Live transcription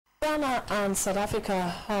Ghana and South Africa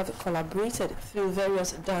have collaborated through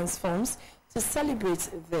various dance forms to celebrate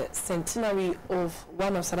the centenary of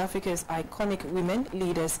one of South Africa's iconic women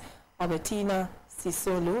leaders, Albertina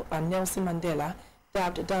Sisulu and Nelson Mandela,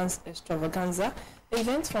 dubbed Dance Extravaganza. The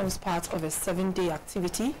event forms part of a 7-day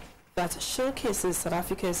activity that showcases South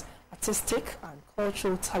Africa's artistic and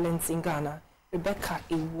cultural talents in Ghana. Rebecca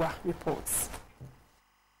Iwa reports.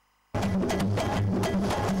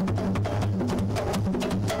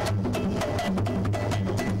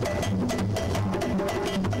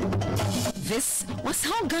 This was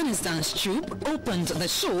how Ghana's dance troupe opened the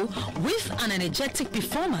show with an energetic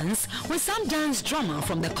performance with some dance drama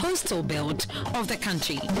from the coastal belt of the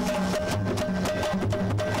country.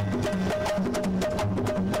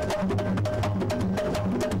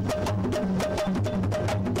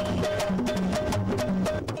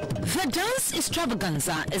 The Dance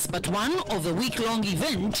Extravaganza is but one of a week-long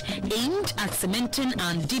event aimed at cementing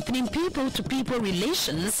and deepening people-to-people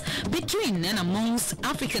relations between and amongst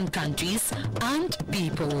African countries and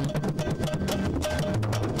people.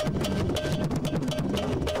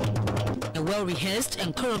 A well-rehearsed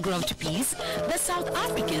and choreographed piece, the South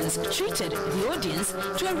Africans treated the audience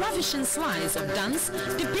to a ravishing slice of dance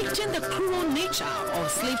depicting the cruel nature of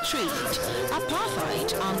slave trade,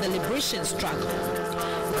 apartheid, and the liberation struggle.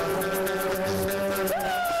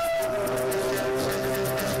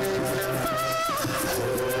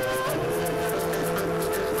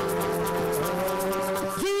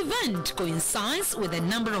 Coincides with a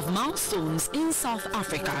number of milestones in South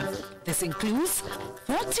Africa. This includes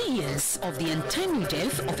 40 years of the untimely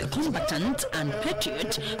death of a combatant and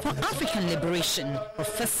patriot for African liberation,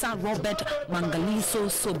 Professor Robert Mangaliso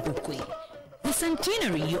Sobukwe, the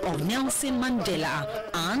centenary of Nelson Mandela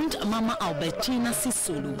and Mama Albertina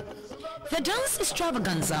Sisulu. The dance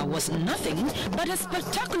extravaganza was nothing but a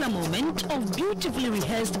spectacular moment of beautifully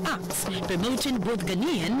rehearsed acts promoting both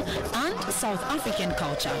Ghanaian and South African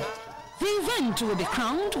culture. The event will be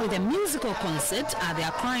crowned with a musical concert at the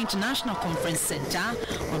Accra International Conference Center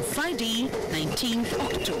on Friday, 19th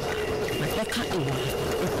October. Rebecca Ewa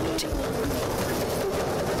reporting.